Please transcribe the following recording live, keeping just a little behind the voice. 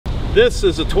This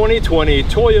is a 2020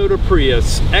 Toyota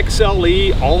Prius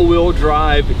XLE all-wheel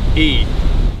drive E.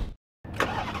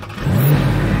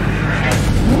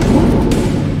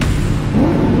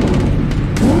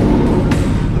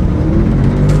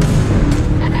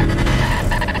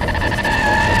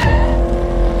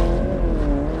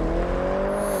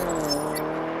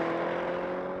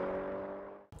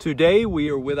 Today we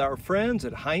are with our friends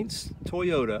at Heinz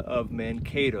Toyota of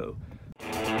Mankato.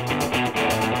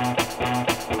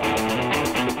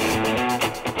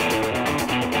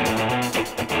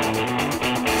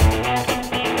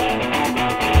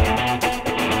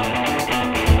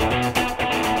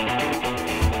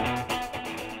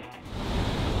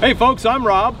 Hey folks, I'm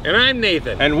Rob. And I'm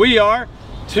Nathan. And we are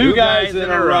Two Guys in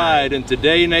a Ride. And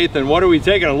today, Nathan, what are we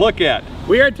taking a look at?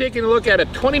 We are taking a look at a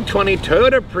 2020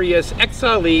 Toyota Prius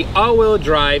XLE all-wheel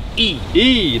drive E.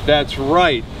 E, that's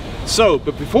right. So,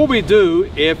 but before we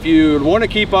do, if you want to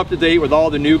keep up to date with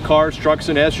all the new cars, trucks,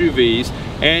 and SUVs,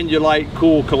 and you like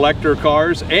cool collector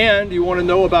cars, and you want to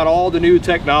know about all the new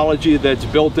technology that's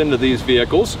built into these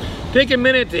vehicles, take a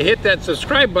minute to hit that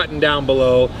subscribe button down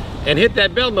below and hit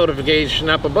that bell notification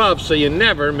up above so you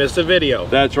never miss a video.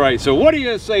 That's right. So what do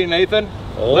you say, Nathan?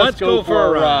 Let's go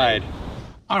for a ride.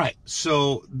 All right,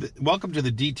 so welcome to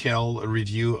the detailed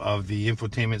review of the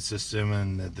infotainment system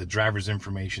and the driver's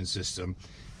information system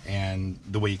and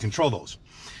the way you control those.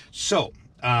 So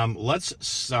let's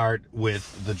start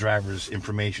with the driver's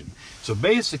information. So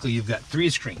basically you've got three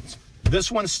screens.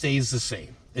 This one stays the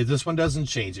same. This one doesn't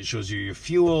change. It shows you your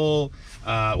fuel,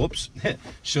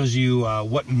 shows you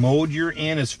what mode you're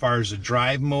in as far as the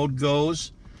drive mode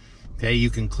goes. Okay, you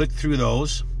can click through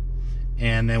those,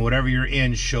 and then whatever you're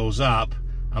in shows up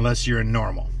unless you're in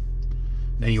normal.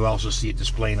 Then you also see it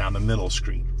displaying on the middle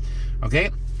screen. Okay,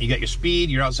 you got your speed,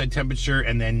 your outside temperature,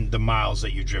 and then the miles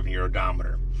that you've driven, your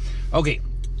odometer. Okay,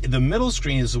 the middle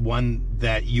screen is the one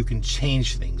that you can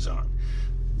change things on.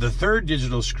 The third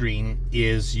digital screen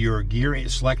is your gear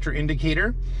selector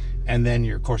indicator, and then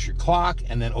of course your clock,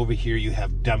 and then over here you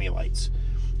have dummy lights.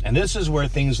 And this is where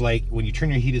things like when you turn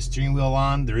your heated steering wheel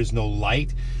on, there is no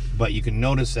light, but you can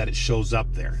notice that it shows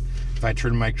up there. If I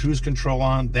turn my cruise control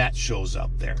on, that shows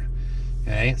up there.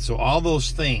 Okay, so all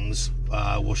those things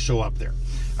will show up there.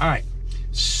 All right,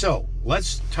 so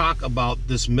let's talk about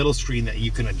this middle screen that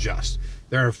you can adjust.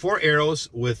 There are four arrows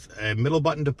with a middle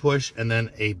button to push and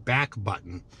then a back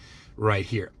button right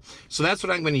here. So that's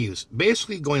what I'm going to use.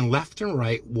 Basically going left and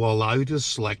right will allow you to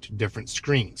select different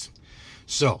screens.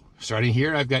 So starting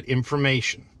here, I've got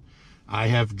information. I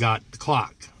have got the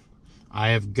clock. I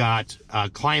have got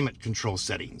climate control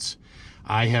settings.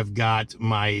 I have got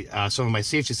my some of my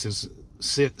safety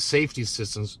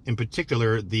systems, in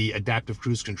particular the adaptive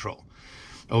cruise control.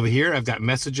 Over here, I've got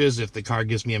messages. If the car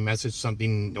gives me a message,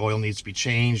 something, oil needs to be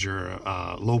changed, or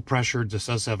low pressure, this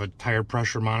does have a tire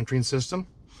pressure monitoring system.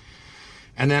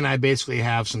 And then I basically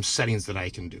have some settings that I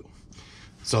can do.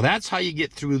 So that's how you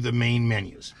get through the main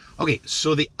menus. Okay,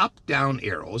 so the up-down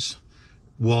arrows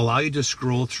will allow you to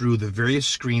scroll through the various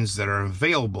screens that are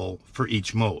available for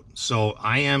each mode. So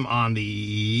I am on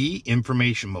the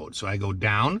information mode. So I go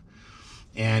down,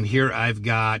 and here I've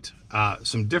got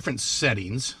some different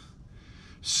settings.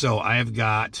 So I've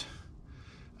got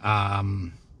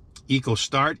Eco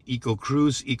Start, Eco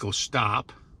Cruise, Eco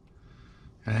Stop.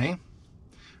 Okay.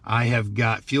 I have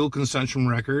got fuel consumption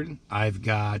record. I've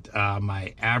got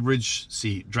my average,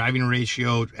 driving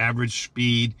ratio, average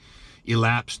speed,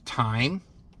 elapsed time.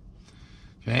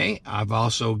 Okay. I've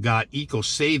also got Eco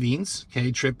Savings.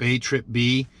 Okay. Trip A, Trip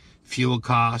B, fuel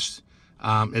cost.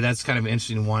 And that's kind of an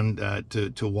interesting one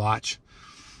to watch.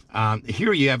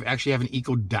 Here you actually have an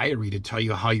eco diary to tell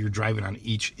you how you're driving on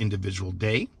each individual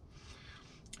day.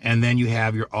 And then you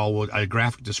have your a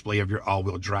graphic display of your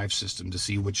all-wheel drive system to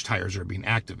see which tires are being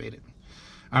activated.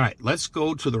 All right, let's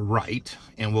go to the right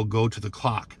and we'll go to the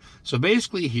clock. So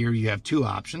basically here you have two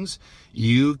options.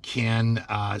 You can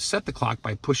set the clock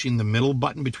by pushing the middle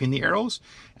button between the arrows,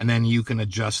 and then you can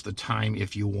adjust the time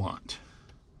if you want.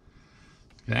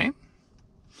 Okay,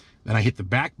 then I hit the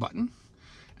back button.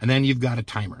 And then you've got a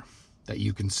timer that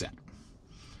you can set.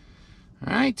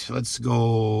 All right, let's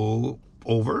go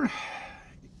over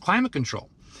climate control.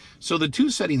 So the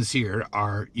two settings here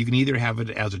are, you can either have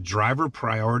it as a driver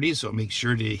priority, so it makes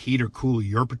sure to heat or cool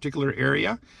your particular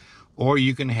area, or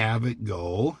you can have it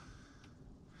go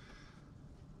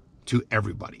to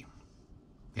everybody.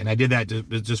 And I did that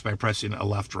just by pressing a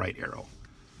left-right arrow.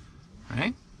 All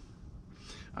right.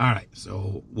 All right,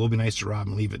 so we'll be nice to Rob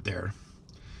and leave it there.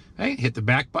 Okay, hit the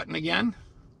back button again.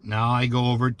 Now I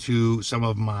go over to some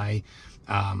of my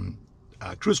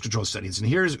cruise control settings, and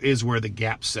here is where the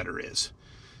gap setter is.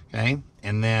 Okay,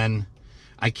 and then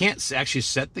I can't actually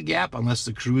set the gap unless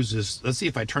the cruise is, let's see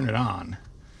if I turn it on.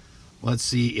 Let's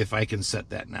see if I can set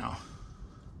that now.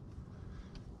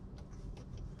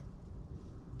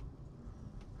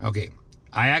 Okay,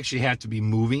 I actually have to be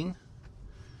moving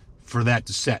for that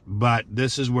to set, but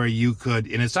this is where you could,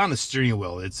 and it's on the steering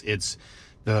wheel, it's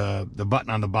the button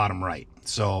on the bottom right.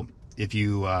 So if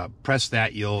you press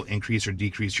that, you'll increase or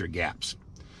decrease your gaps.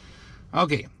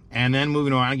 Okay, and then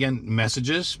moving on again,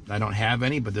 messages. I don't have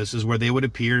any, but this is where they would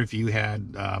appear if you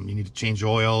had, you need to change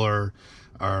oil or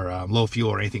low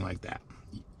fuel or anything like that.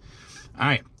 All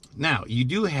right, now you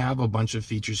do have a bunch of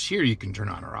features here you can turn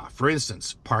on or off. For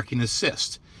instance, parking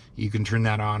assist. You can turn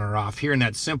that on or off here, and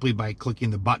that's simply by clicking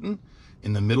the button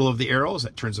in the middle of the arrows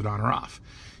that turns it on or off.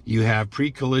 You have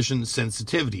pre-collision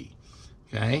sensitivity,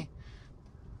 okay?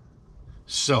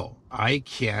 So I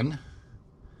can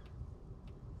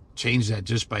change that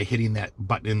just by hitting that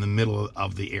button in the middle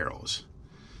of the arrows,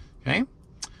 okay?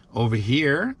 Over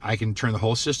here, I can turn the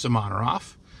whole system on or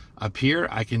off. Up here,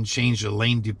 I can change the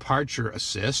lane departure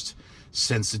assist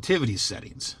sensitivity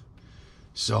settings.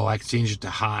 So I can change it to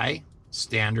high,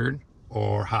 standard,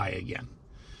 or high again,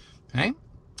 okay?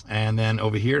 And then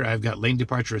over here, I've got lane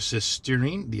departure assist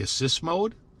steering, the assist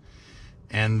mode.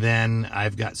 And then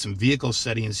I've got some vehicle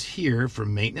settings here for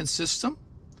maintenance system,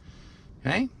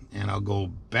 okay? And I'll go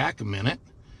back a minute,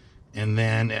 and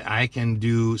then I can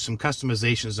do some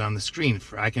customizations on the screen.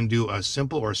 I can do a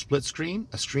simple or split screen,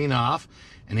 a screen off,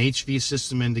 an HV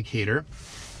system indicator.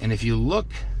 And if you look,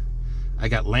 I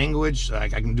got language. I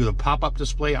can do the pop-up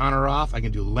display on or off. I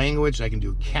can do language. I can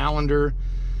do calendar,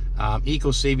 eco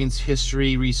savings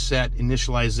history, reset,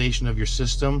 initialization of your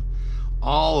system,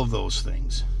 all of those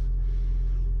things.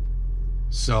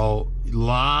 So a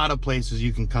lot of places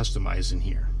you can customize in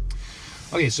here.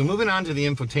 Okay, so moving on to the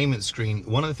infotainment screen,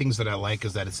 one of the things that I like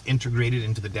is that it's integrated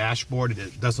into the dashboard.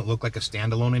 It doesn't look like a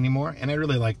standalone anymore, and I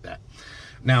really like that.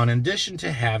 Now, in addition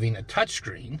to having a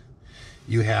touchscreen,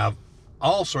 you have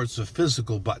all sorts of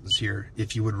physical buttons here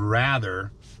if you would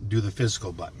rather do the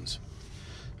physical buttons.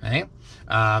 Okay,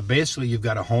 basically you've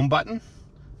got a home button,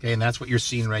 okay, and that's what you're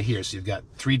seeing right here. So you've got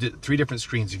three different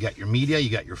screens. You've got your media, you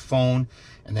got your phone,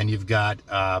 and then you've got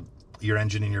your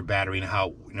engine and your battery and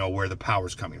how, you know, where the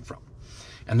power's coming from.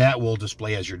 And that will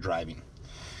display as you're driving.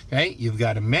 Okay, you've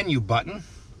got a menu button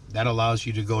that allows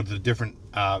you to go to the different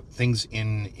things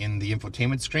in the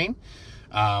infotainment screen.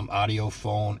 Audio,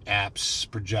 phone, apps,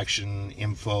 projection,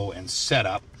 info, and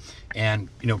setup. And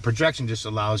you know, projection just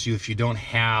allows you, if you don't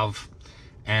have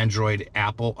Android,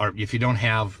 Apple, or if you don't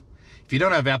have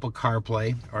Apple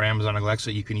CarPlay or Amazon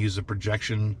Alexa, you can use the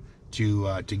projection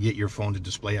to get your phone to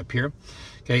display up here.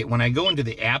 Okay, when I go into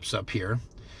the apps up here,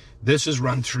 this is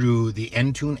run through the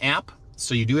Entune app.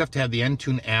 So you do have to have the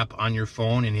Entune app on your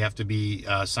phone, and you have to be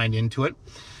signed into it.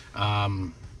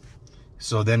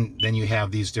 So then you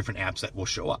have these different apps that will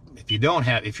show up. If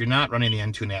you're not running the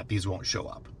Entune app, these won't show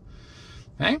up.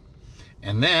 Okay,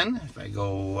 and then if I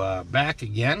go back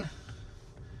again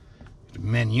to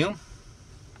menu,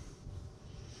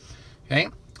 okay,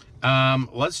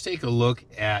 let's take a look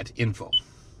at info.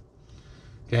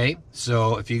 Okay,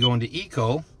 so if you go into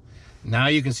eco, now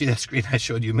you can see that screen I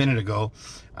showed you a minute ago.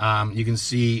 You can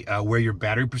see where your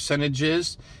battery percentage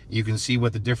is. You can see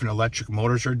what the different electric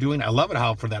motors are doing. I love it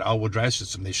how for that all-wheel drive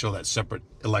system they show that separate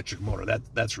electric motor.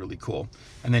 That's really cool.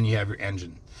 And then you have your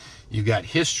engine. You've got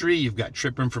history. You've got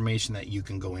trip information that you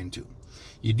can go into.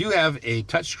 You do have a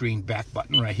touchscreen back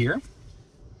button right here.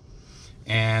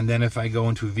 And then if I go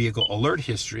into vehicle alert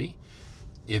history,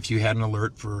 if you had an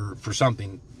alert for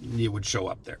something, it would show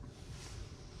up there.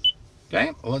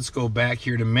 Okay, well, let's go back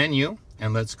here to menu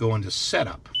and let's go into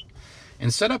setup. In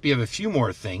setup, you have a few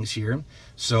more things here.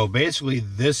 So basically,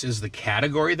 this is the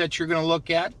category that you're going to look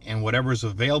at, and whatever is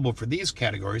available for these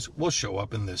categories will show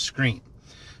up in this screen.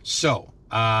 So,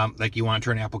 like you want to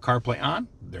turn Apple CarPlay on,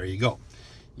 there you go.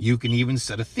 You can even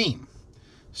set a theme.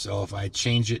 So if I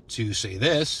change it to, say,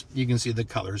 this, you can see the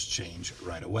colors change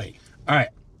right away. All right,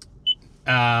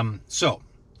 so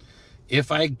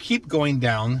if I keep going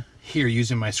down here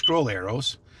using my scroll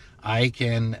arrows, I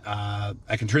can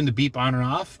turn the beep on or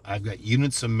off. I've got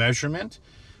units of measurement,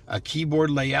 a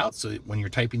keyboard layout, so when you're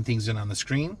typing things in on the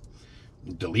screen,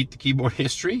 delete the keyboard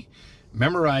history,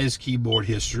 memorize keyboard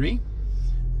history,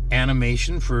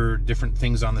 animation for different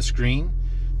things on the screen,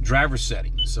 driver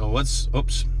settings. So let's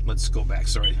go back.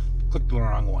 Sorry, clicked the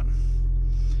wrong one.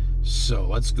 So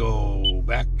let's go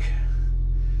back.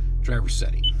 Driver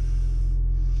setting.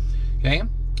 Okay.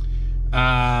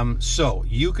 So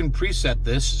you can preset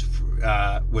this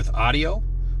with audio,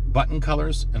 button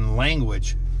colors, and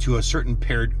language to a certain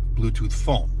paired Bluetooth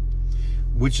phone.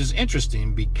 which is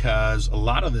interesting because a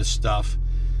lot of this stuff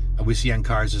we see on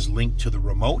cars is linked to the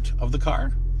remote of the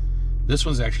car. This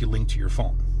one's actually linked to your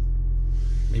phone.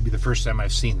 Maybe the first time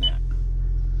I've seen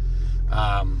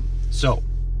that. So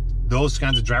those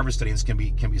kinds of driver settings can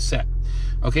be set.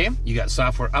 Okay, you got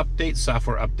software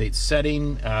update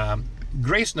setting,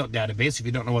 Grace Note database. If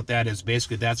you don't know what that is,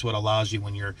 basically that's what allows you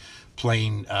when you're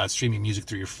playing streaming music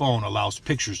through your phone, allows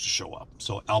pictures to show up,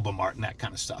 so album art and that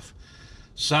kind of stuff.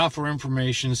 Software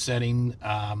information setting,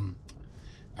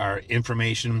 our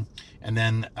information, and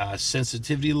then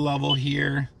sensitivity level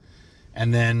here,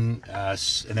 and then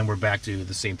we're back to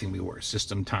the same thing we were,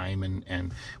 system time,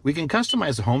 and we can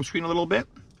customize the home screen a little bit.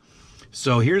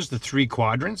 So here's the 3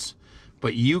 quadrants,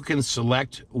 but you can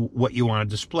select what you want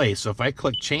to display. So if I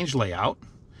click change layout,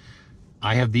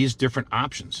 I have these different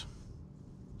options.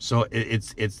 So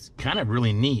it's kind of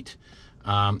really neat.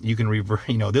 You can reverse,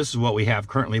 you know, this is what we have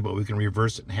currently, but we can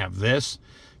reverse it and have this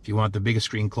if you want the biggest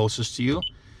screen closest to you,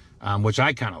 which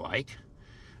I kind of like.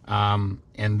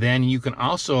 And then you can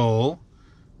also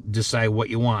decide what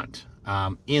you want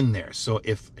in there. So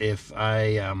if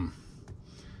I,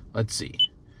 let's see,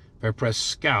 if I press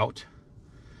Scout,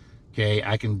 okay,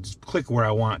 I can click where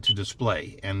I want it to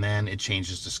display, and then it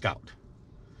changes to Scout.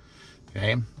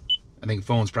 Okay, I think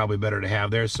phone's probably better to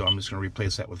have there, so I'm just going to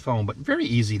replace that with phone, but very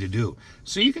easy to do.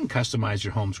 So you can customize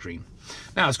your home screen.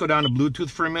 Now let's go down to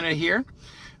Bluetooth for a minute here.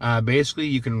 Basically,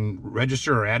 you can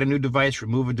register or add a new device,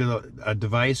 remove a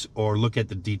device, or look at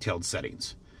the detailed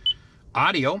settings.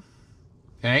 Audio,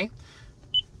 okay,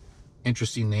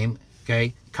 interesting name,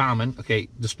 okay, common, okay,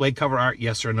 display cover art,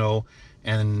 yes or no,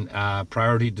 and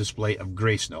priority display of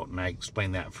Grace Note, and I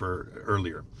explained that for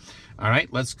earlier. All right,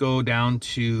 let's go down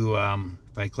to,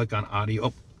 if I click on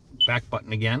audio, back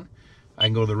button again, I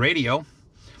can go to the radio.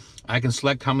 I can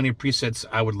select how many presets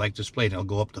I would like displayed, and it'll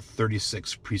go up to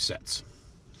 36 presets.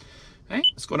 Okay,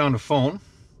 let's go down to phone.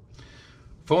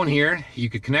 Phone here, you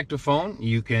could connect a phone.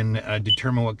 You can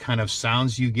determine what kind of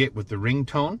sounds you get with the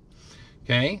ringtone.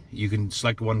 Okay, you can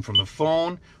select one from the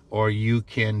phone, or you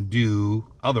can do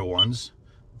other ones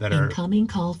that are... Incoming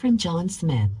call from John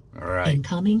Smith. All right.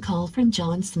 Incoming call from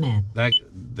John Smith.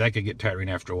 That could get tiring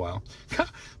after a while.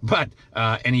 But,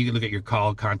 and you can look at your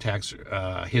call, contacts,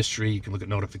 history. You can look at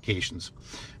notifications.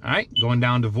 All right, going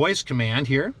down to voice command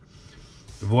here.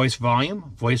 Voice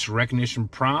volume, voice recognition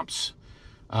prompts,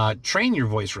 train your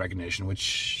voice recognition,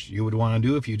 which you would want to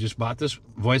do if you just bought this.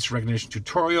 Voice recognition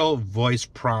tutorial, voice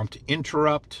prompt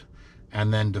interrupt,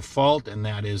 and then default, and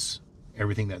that is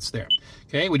everything that's there.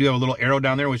 Okay, we do have a little arrow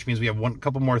down there, which means we have a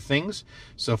couple more things.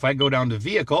 So if I go down to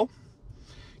vehicle,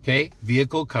 okay,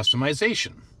 vehicle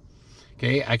customization.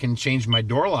 Okay, I can change my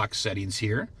door lock settings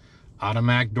here.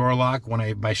 Automatic door lock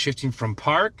by shifting from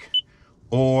park,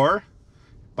 or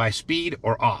by speed,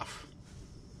 or off.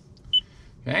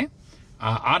 Okay,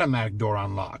 automatic door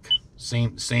unlock,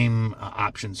 same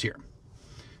options here.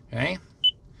 Okay,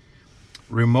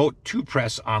 remote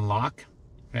 2-press unlock.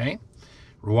 Okay,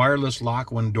 wireless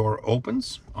lock when door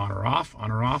opens, on or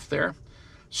off there.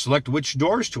 Select which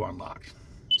doors to unlock,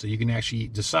 so you can actually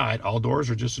decide all doors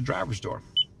or just a driver's door.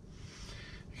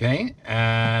 Okay,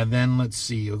 then let's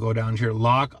see, we'll go down here,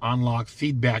 lock, unlock,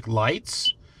 feedback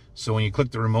lights. So when you click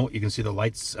the remote, you can see the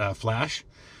lights flash.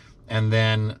 And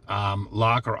then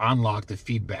lock or unlock the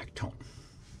feedback tone.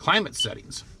 Climate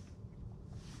settings.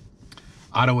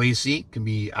 Auto AC can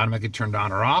be automatically turned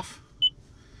on or off.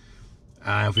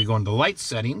 If we go into light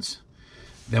settings,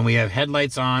 then we have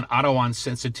headlights on, auto on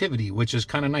sensitivity, which is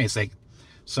kind of nice. Like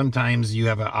sometimes you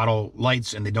have auto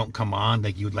lights and they don't come on,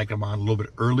 like you would like them on a little bit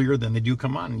earlier than they do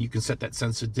come on, and you can set that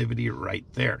sensitivity right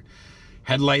there.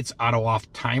 Headlights auto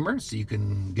off timer, so you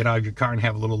can get out of your car and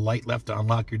have a little light left to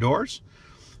unlock your doors.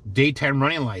 Daytime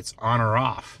running lights on or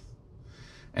off.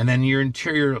 And then your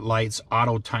interior lights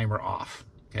auto timer off.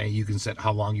 Okay, you can set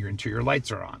how long your interior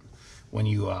lights are on when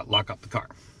you lock up the car.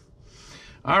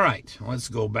 All right, let's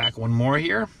go back one more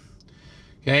here.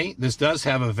 Okay, this does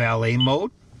have a valet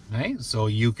mode. Okay, so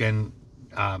you can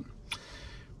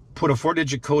put a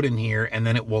 4-digit code in here, and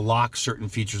then it will lock certain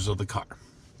features of the car,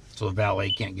 so the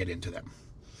valet can't get into them.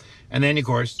 And then, of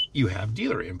course, you have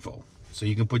dealer info. So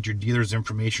you can put your dealer's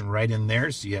information right in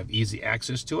there, so you have easy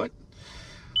access to it.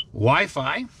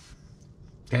 Wi-Fi.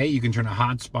 Okay, you can turn a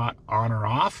hotspot on or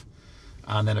off,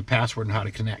 and then a password and how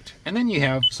to connect. And then you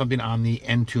have something on the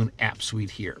Entune App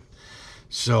suite here.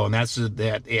 So, and that's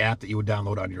the app that you would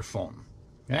download on your phone.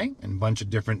 Okay, and a bunch of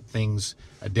different things.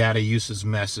 A data usage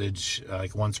message,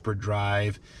 like once per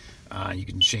drive. You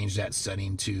can change that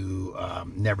setting to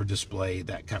never display,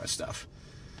 that kind of stuff.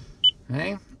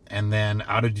 Okay, and then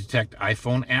auto detect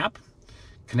iPhone app,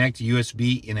 connect to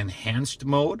USB in enhanced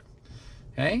mode,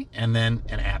 okay, and then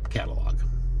an app catalog.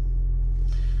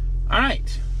 All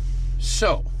right,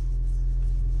 so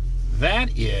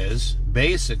that is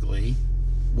basically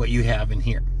what you have in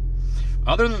here.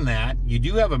 Other than that, you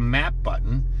do have a map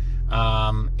button,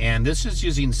 and this is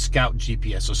using Scout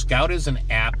GPS. So Scout is an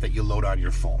app that you load on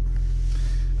your phone.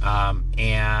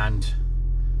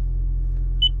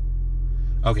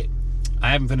 Okay, I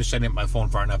haven't finished setting up my phone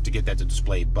far enough to get that to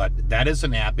display, but that is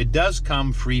an app. It does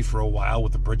come free for a while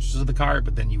with the purchase of the car,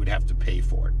 but then you would have to pay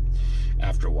for it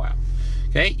after a while.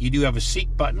 Okay, you do have a seek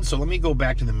button. So let me go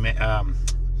back to the,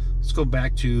 let's go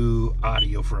back to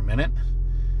audio for a minute.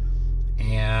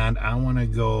 And I want to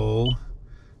go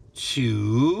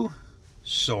to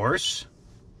source.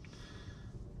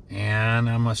 And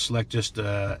I'm going to select just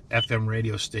a FM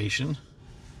radio station.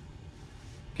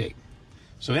 Okay.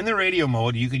 So in the radio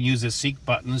mode, you can use the seek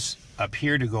buttons up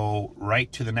here to go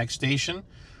right to the next station,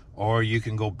 or you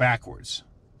can go backwards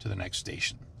to the next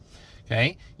station.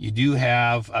 Okay, you do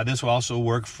have, this will also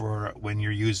work for when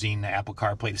you're using Apple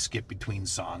CarPlay to skip between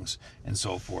songs and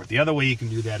so forth. The other way you can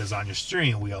do that is on your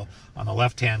steering wheel on the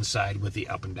left-hand side with the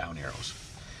up and down arrows.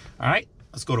 All right,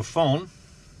 let's go to phone.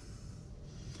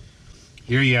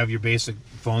 Here you have your basic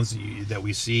phones that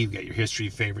we see. You've got your history,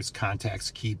 favorites,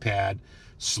 contacts, keypad,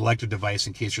 select a device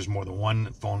in case there's more than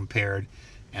one phone paired,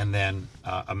 and then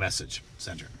a message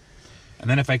center. And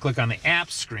then if I click on the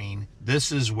app screen,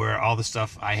 this is where all the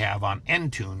stuff I have on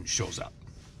Entune shows up.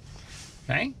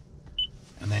 Okay?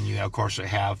 And then you, of course,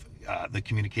 have the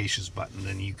communications button,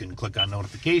 and you can click on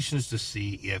notifications to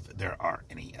see if there are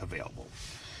any available.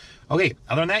 Okay,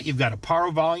 other than that, you've got a power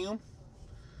volume.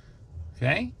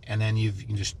 Okay? And then you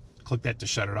can just click that to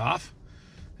shut it off.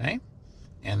 Okay?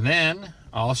 And then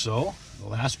also, the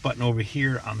last button over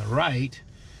here on the right,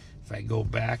 if I go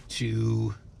back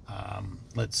to,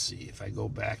 let's see, if I go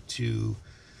back to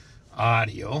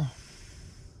audio,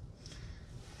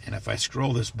 and if I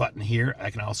scroll this button here,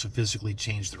 I can also physically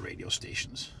change the radio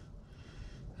stations.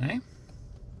 Okay?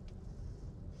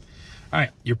 All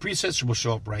right, your presets will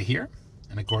show up right here.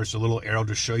 And of course, a little arrow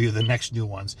to show you the next new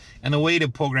ones. And the way to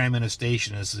program in a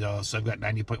station is, so I've got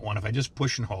 90.1. If I just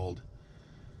push and hold,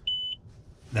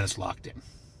 then it's locked in.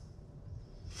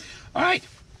 All right.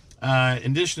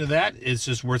 In addition to that, it's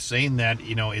just worth saying that,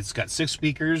 you know, it's got 6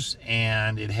 speakers,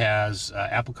 and it has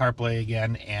Apple CarPlay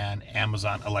again and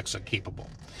Amazon Alexa capable.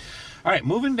 All right,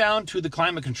 moving down to the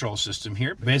climate control system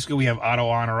here. Basically, we have auto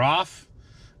on or off.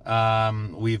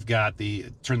 We've got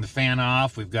the turn the fan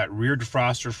off. We've got rear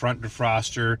defroster, front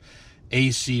defroster,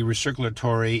 AC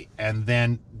recirculatory, and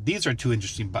then these are 2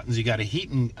 interesting buttons. You got a heat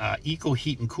and eco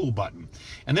heat and cool button,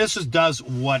 and this does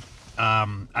what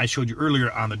I showed you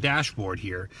earlier on the dashboard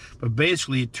here, but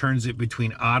basically it turns it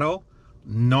between auto,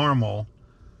 normal,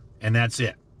 and that's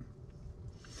it.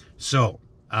 So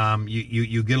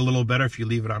you get a little better if you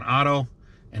leave it on auto,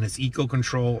 and it's eco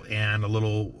control, and a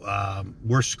little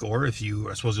worse score if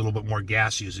you, I suppose, a little bit more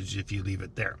gas usage if you leave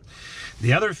it there.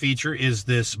 The other feature is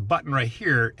this button right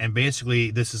here, and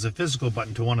basically this is a physical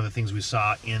button to one of the things we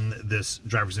saw in this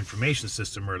driver's information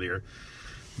system earlier.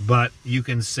 But you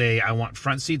can say, I want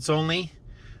front seats only,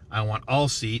 I want all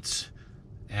seats,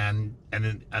 and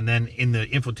then in the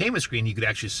infotainment screen you could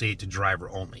actually say it to driver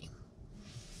only.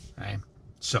 Okay,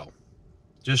 so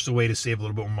just a way to save a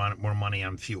little bit more money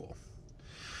on fuel.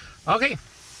 Okay,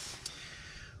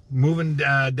 moving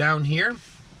down here,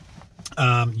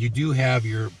 you do have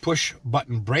your push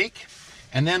button brake,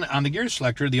 and then on the gear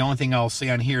selector, the only thing I'll say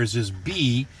on here is this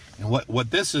B, and what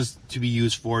this is to be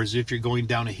used for is if you're going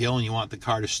down a hill and you want the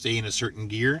car to stay in a certain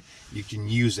gear, you can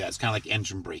use that. It's kind of like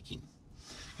engine braking.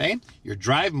 Okay, your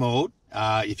drive mode,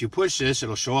 if you push this,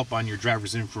 it'll show up on your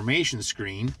driver's information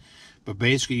screen, but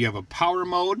basically you have a power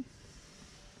mode,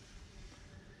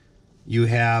 you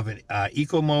have an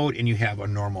eco mode, and you have a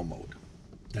normal mode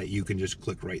that you can just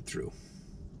click right through.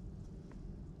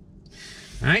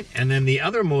 All right, and then the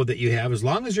other mode that you have, as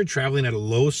long as you're traveling at a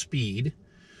low speed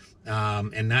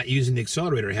and not using the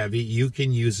accelerator heavy, you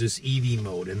can use this EV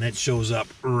mode, and that shows up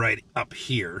right up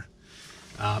here,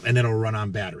 and then it'll run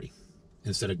on battery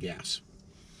instead of gas.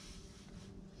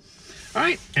 All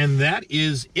right, and that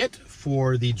is it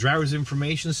for the driver's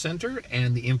information center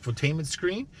and the infotainment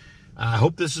screen. I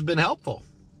hope this has been helpful.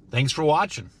 Thanks for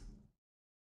watching.